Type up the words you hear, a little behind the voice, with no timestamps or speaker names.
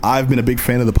I've been a big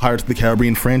fan of the Pirates of the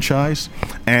Caribbean franchise,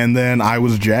 and then I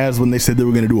was jazzed when they said they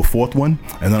were going to do a fourth one,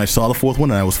 and then I saw the fourth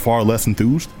one, and I was far less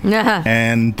enthused.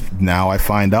 And now I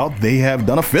find out they have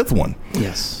done a fifth one.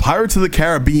 Yes. Pirates of the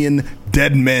Caribbean,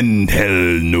 Dead Men Tell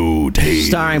No Tales.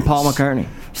 Starring Paul McCartney.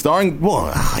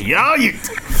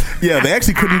 Yeah, they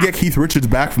actually couldn't get Keith Richards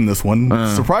back from this one.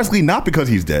 Surprisingly, not because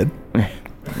he's dead.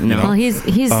 No. Well, he's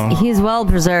well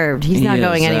preserved. He's not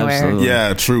going anywhere. Absolutely.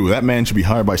 Yeah, true. That man should be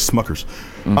hired by Smuckers.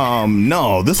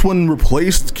 No, this one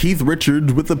replaced Keith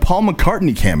Richards with a Paul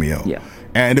McCartney cameo. Yeah.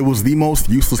 And it was the most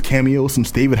useless cameo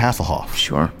since David Hasselhoff.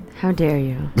 Sure. How dare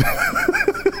you?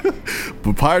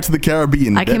 But Pirates of the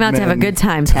Caribbean. I came out to have a good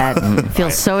time, Pat. I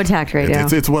feel so attacked right now.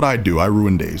 It's what I do. I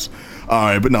ruin days. All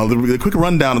right, but now the quick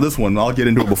rundown of this one. I'll get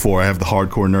into it before I have the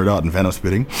hardcore nerd out and venom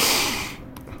spitting.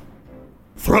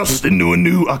 Thrust into an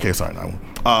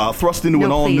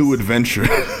all-new adventure.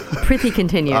 Prithee,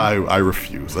 continue. I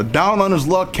refuse. Down on his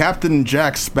luck, Captain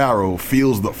Jack Sparrow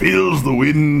feels the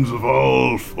winds of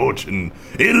all fortune,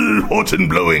 ill fortune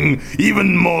blowing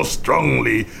even more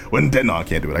strongly when no, I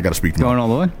can't do it. I gotta speak to Going all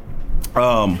the way?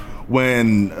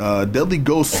 When deadly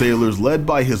ghost sailors led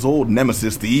by his old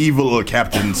nemesis, the evil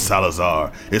Captain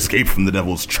Salazar, escape from the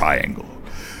Devil's Triangle.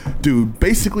 Dude,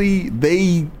 basically,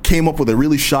 they came up with a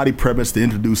really shoddy premise to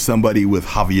introduce somebody with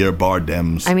Javier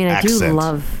Bardem's accent. I do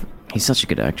love... He's such a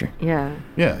good actor. Yeah.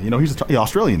 Yeah, he's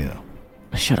Australian,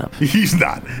 Shut up. He's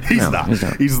not. He's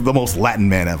not. He's the most Latin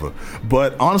man ever.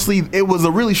 But honestly, it was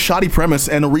a really shoddy premise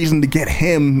and a reason to get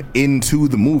him into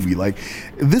the movie. Like,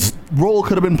 this role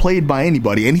could have been played by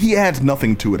anybody, and he adds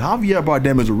nothing to it. Javier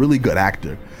Bardem is a really good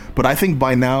actor. But I think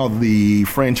by now the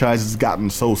franchise has gotten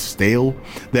so stale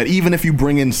that even if you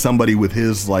bring in somebody with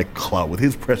his clout, with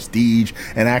his prestige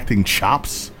and acting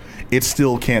chops, it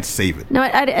still can't save it. No,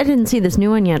 I didn't see this new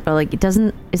one yet, but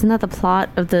isn't that the plot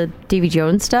of the Davy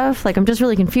Jones stuff? I'm just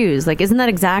really confused. Isn't that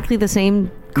exactly the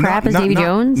same crap as Davy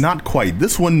Jones? Not quite.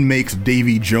 This one makes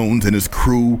Davy Jones and his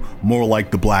crew more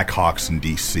like the Blackhawks in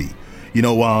DC.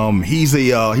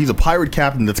 He's a pirate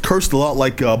captain that's cursed a lot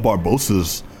like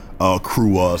Barbossa's crew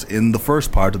was in the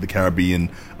first part of the Caribbean,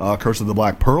 Curse of the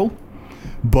Black Pearl.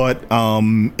 But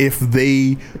if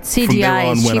they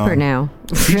CGI is cheaper now.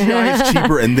 CGI is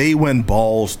cheaper, and they went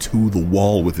balls to the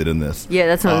wall with it in this. Yeah,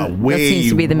 that seems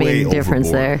to be the main difference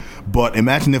there. But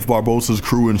imagine if Barbossa's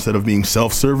crew, instead of being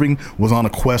self-serving, was on a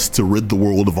quest to rid the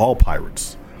world of all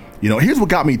pirates. Here's what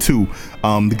got me too,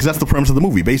 because that's the premise of the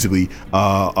movie. Basically,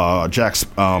 Jack's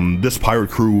this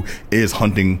pirate crew is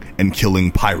hunting and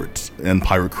killing pirates and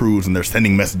pirate crews, and they're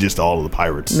sending messages to all of the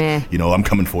pirates. Meh. I'm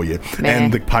coming for you. Meh.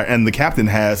 And the captain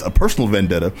has a personal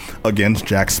vendetta against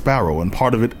Jack Sparrow, and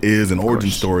part of it is an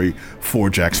origin story for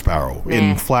Jack Sparrow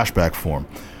in flashback form.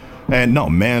 And no,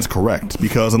 man's correct,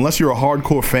 because unless you're a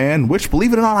hardcore fan, which,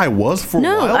 believe it or not, I was for a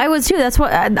while. No, I was too. That's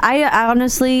what I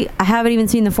honestly, I haven't even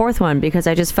seen the fourth one because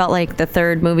I just felt like the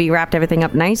third movie wrapped everything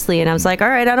up nicely, and I was like, all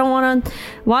right, I don't want to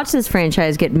watch this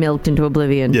franchise get milked into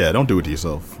oblivion. Yeah, don't do it to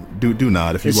yourself. Do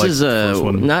not. If you like the first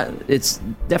one. It's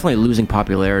definitely losing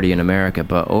popularity in America,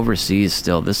 but overseas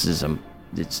still, this is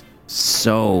it's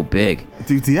so big.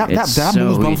 Dude, that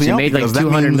moves bumps me out. It made like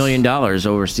 $200 million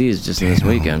overseas just in this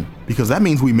weekend. Because that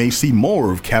means we may see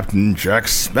more of Captain Jack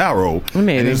Sparrow and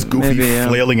his goofy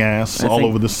flailing ass all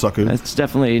over this sucker. It's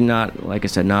definitely not, like I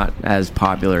said, not as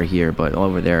popular here, but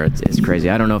over there it's crazy.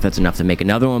 I don't know if that's enough to make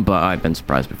another one, but I've been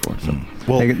surprised before. So.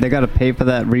 Well, they got to pay for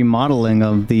that remodeling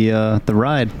of the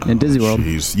ride in Disney World.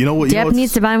 Jeez. You know what? Depp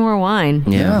needs to buy more wine.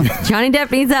 Yeah. Johnny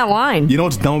Depp needs that wine. You know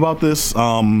what's dumb about this?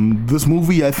 This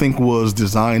movie, I think, was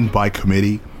designed by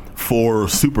committee for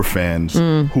super fans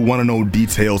who want to know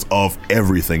details of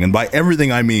everything. And by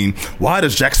everything, I mean, why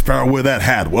does Jack Sparrow wear that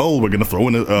hat? Well, we're going to throw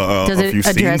in a few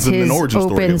scenes and an origin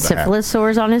story of open syphilis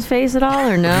sores on his face at all,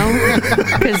 or no?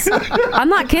 Because I'm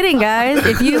not kidding, guys.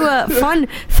 If you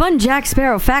fun Jack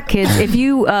Sparrow fact, kids, if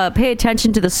you pay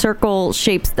attention to the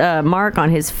circle-shaped mark on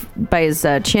his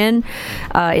chin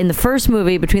in the first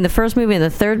movie, between the first movie and the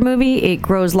third movie, it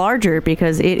grows larger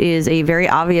because it is a very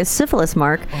obvious syphilis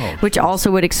mark, which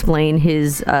also would explain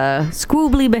his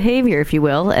squoobly behavior, if you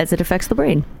will, as it affects the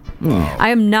brain. I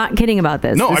am not kidding about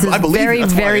this. No, this is I believe very,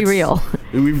 very real.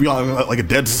 We've got like a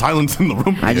dead silence in the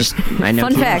room. I know.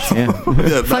 Fun fact.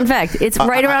 Fun fact. It's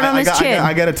right around on his chin.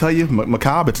 I got to tell you,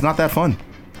 Macabre, it's not that fun.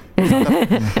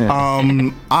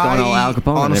 I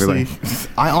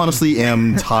honestly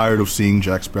am tired of seeing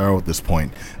Jack Sparrow at this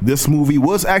point. This movie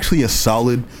was actually a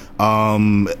solid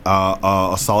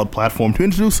a solid platform to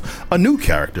introduce a new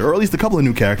character, or at least a couple of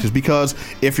new characters. Because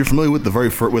if you're familiar with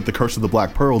with the Curse of the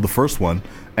Black Pearl, the first one,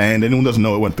 and anyone doesn't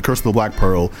know, it went The Curse of the Black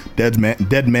Pearl,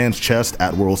 Dead Man's Chest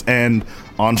at World's End,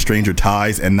 On Stranger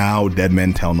Ties, and now Dead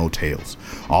Men Tell No Tales.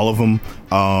 All of them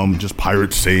just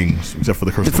pirate sayings, except for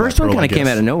The Curse of the Black Pearl. The first one kind of came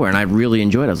out of nowhere, and I really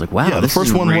enjoyed it. I was like, wow, yeah, this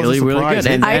is really, really good.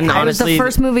 And I honestly, was the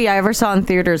first movie I ever saw in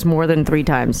theaters more than 3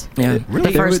 times. Yeah,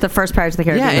 really? The first Pirates of the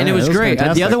Caribbean. Yeah, and it was great. The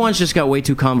fantastic. other ones just got way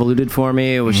too convoluted for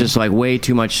me. It was just like way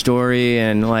too much story,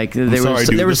 and like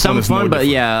there was some fun, but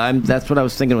yeah, that's what I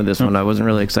was thinking with this one. I wasn't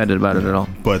really excited about it at all.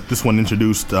 But this one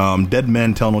introduced Dead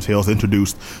Men Tell No Tales.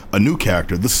 Introduced a new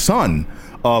character, the son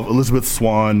of Elizabeth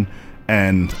Swann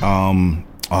and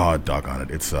doggone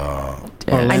it, it's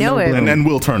I know it. and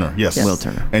Will Turner, yes, Will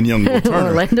Turner, and young Will Turner,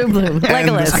 Orlando Bloom,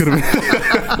 Legolas.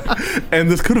 And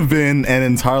this could have been an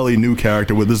entirely new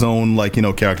character with his own,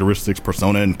 characteristics,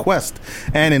 persona, and quest.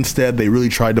 And instead, they really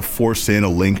tried to force in a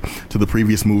link to the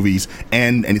previous movies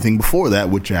and anything before that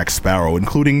with Jack Sparrow,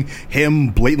 including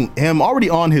him already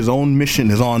on his own mission,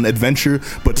 his own adventure,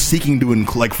 but seeking to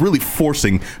really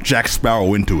forcing Jack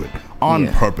Sparrow into it. On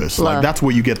purpose. Like, that's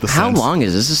where you get the sense. How long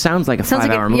is this? This sounds like a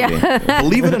 5-hour movie. Yeah.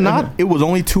 Believe it or not, it was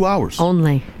only 2 hours.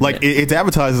 Only. It's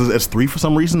advertised as 3 for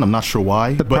some reason. I'm not sure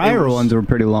why. The prior ones were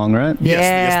pretty long, right?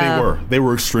 Yes, they were. They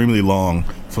were extremely long.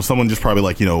 So someone just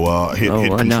probably hit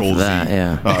Control Z. That,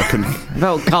 yeah.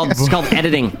 It's called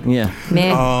editing. Yeah.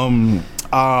 Man.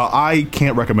 I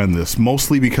can't recommend this,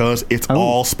 mostly because it's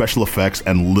all special effects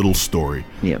and little story.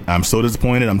 Yep. I'm so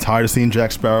disappointed. I'm tired of seeing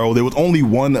Jack Sparrow. There was only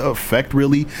one effect,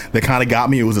 really, that kind of got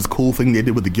me. It was this cool thing they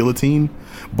did with the guillotine,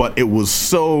 but it was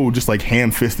so just like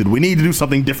ham-fisted. We need to do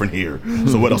something different here.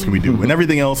 So what else can we do? And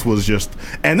everything else was just...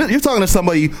 And you're talking to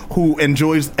somebody who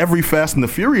enjoys every Fast and the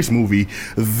Furious movie.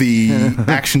 The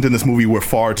actions in this movie were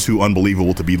far too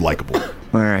unbelievable to be likable.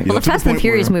 All right. Well, the Fast and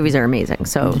Furious movies are amazing,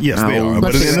 so... Yes, they are.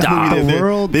 But in this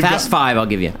movie, Fast 5, I'll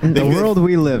give you. The world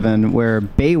we live in, where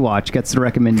Baywatch gets the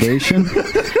recommendation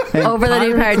over the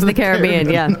new Pirates of the Caribbean.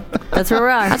 Yeah, that's where we're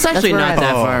at. That's actually not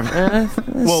that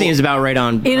far. Seems about right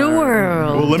on. In a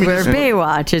world where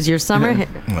Baywatch is your summer hit.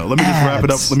 Let me just wrap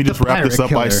it up. Let me just wrap this up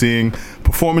by saying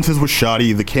performances were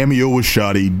shoddy. The cameo was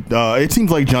shoddy. It seems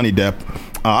like Johnny Depp.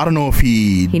 I don't know if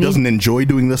he doesn't enjoy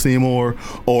doing this anymore,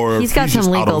 or he's got some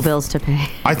legal bills to pay.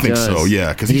 I think so,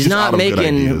 yeah, because he's just not out of good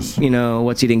ideas. making,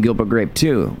 What's Eating Gilbert Grape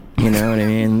 2. You know what I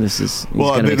mean? This is they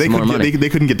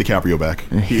couldn't get DiCaprio back.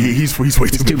 He's way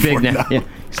too big now. Yeah,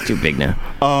 he's too big now.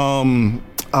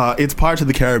 It's Pirates of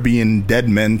the Caribbean, Dead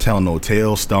Men Tell No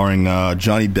Tales, starring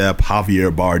Johnny Depp,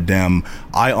 Javier Bardem.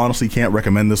 I honestly can't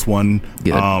recommend this one,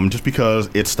 just because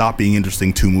it stopped being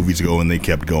interesting 2 movies ago and they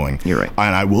kept going. You're right.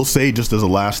 And I will say, just as a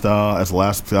last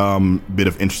bit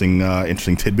of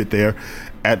interesting tidbit there,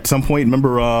 at some point,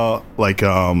 remember,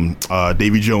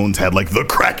 Davy Jones had the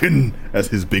Kraken as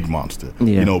his big monster.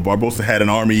 Yeah. Barbossa had an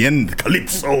army in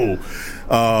Calypso.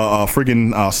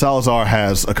 Salazar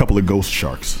has a couple of ghost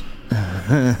sharks.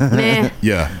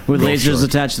 Yeah, with lasers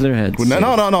attached to their heads.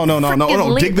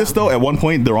 No. Dig this though. At one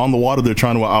point, they're on the water. They're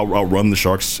trying to outrun the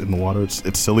sharks in the water.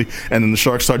 It's silly, and then the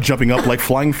sharks start jumping up like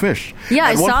flying fish. Yeah,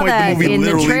 I saw that in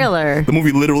the trailer. The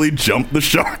movie literally jumped the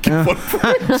shark.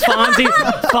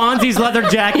 Fonzie's leather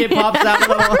jacket pops out of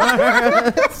the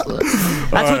water.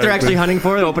 That's what they're actually hunting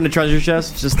for. They open a treasure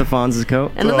chest. It's just the Fonz's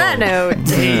coat. And on that note,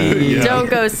 don't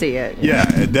go see it. Yeah,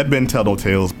 Dead Men Tell No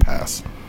Tales. Pass.